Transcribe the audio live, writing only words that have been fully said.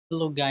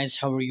Hello guys,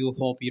 how are you?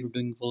 Hope you're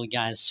doing well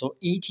guys. So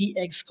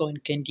AGX coin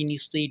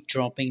continuously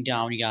dropping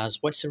down guys.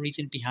 What's the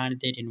reason behind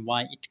that and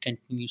why it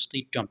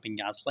continuously dropping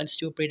guys? Let's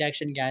do a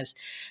prediction guys.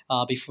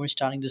 Before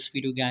starting this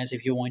video guys,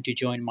 if you want to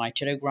join my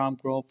Telegram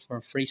group for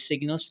free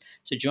signals,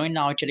 so join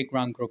our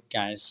Telegram group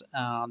guys.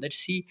 Let's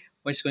see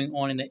what's going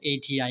on in the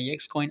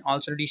AGIX coin.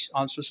 Also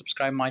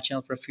subscribe my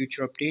channel for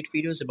future update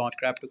videos about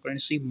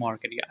cryptocurrency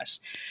market guys.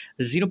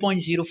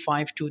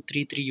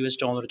 0.05233 US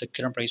dollar the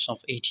current price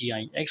of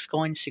AGIX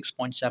coin,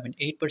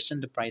 6.78%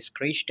 the price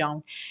crashed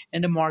down,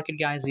 and the market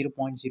guys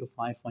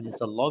 0.051 is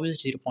the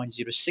lowest,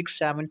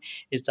 0.067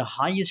 is the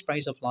highest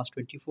price of last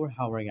 24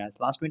 hour guys.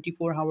 Last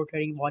 24 hour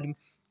trading volume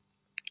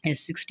is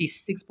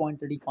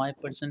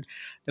 66.35%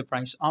 the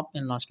price up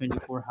in last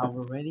 24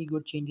 hour. Very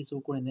good changes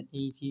occur in the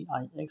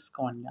AGIX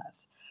coin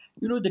guys.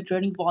 The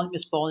trading volume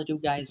is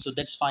positive guys, so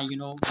that's why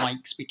my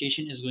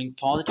expectation is going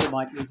positive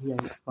about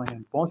AGIX coin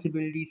and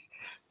possibilities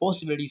for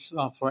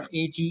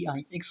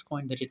AGIX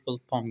coin that it will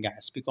pump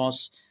guys,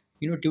 because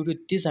due to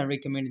this I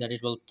recommend that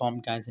it will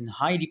pump guys, and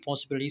highly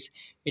possibilities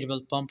it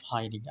will pump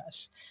highly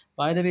guys.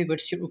 By the way,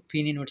 what's your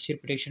opinion, what's your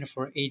prediction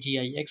for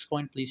AGIX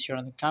coin? Please share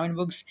in the comment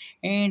box,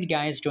 and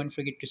guys, don't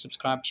forget to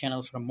subscribe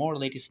channel for more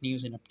latest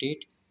news and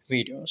update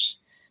videos.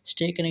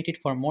 Stay connected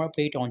for more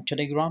update on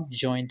Telegram.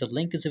 Join, the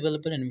link is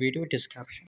available in video description.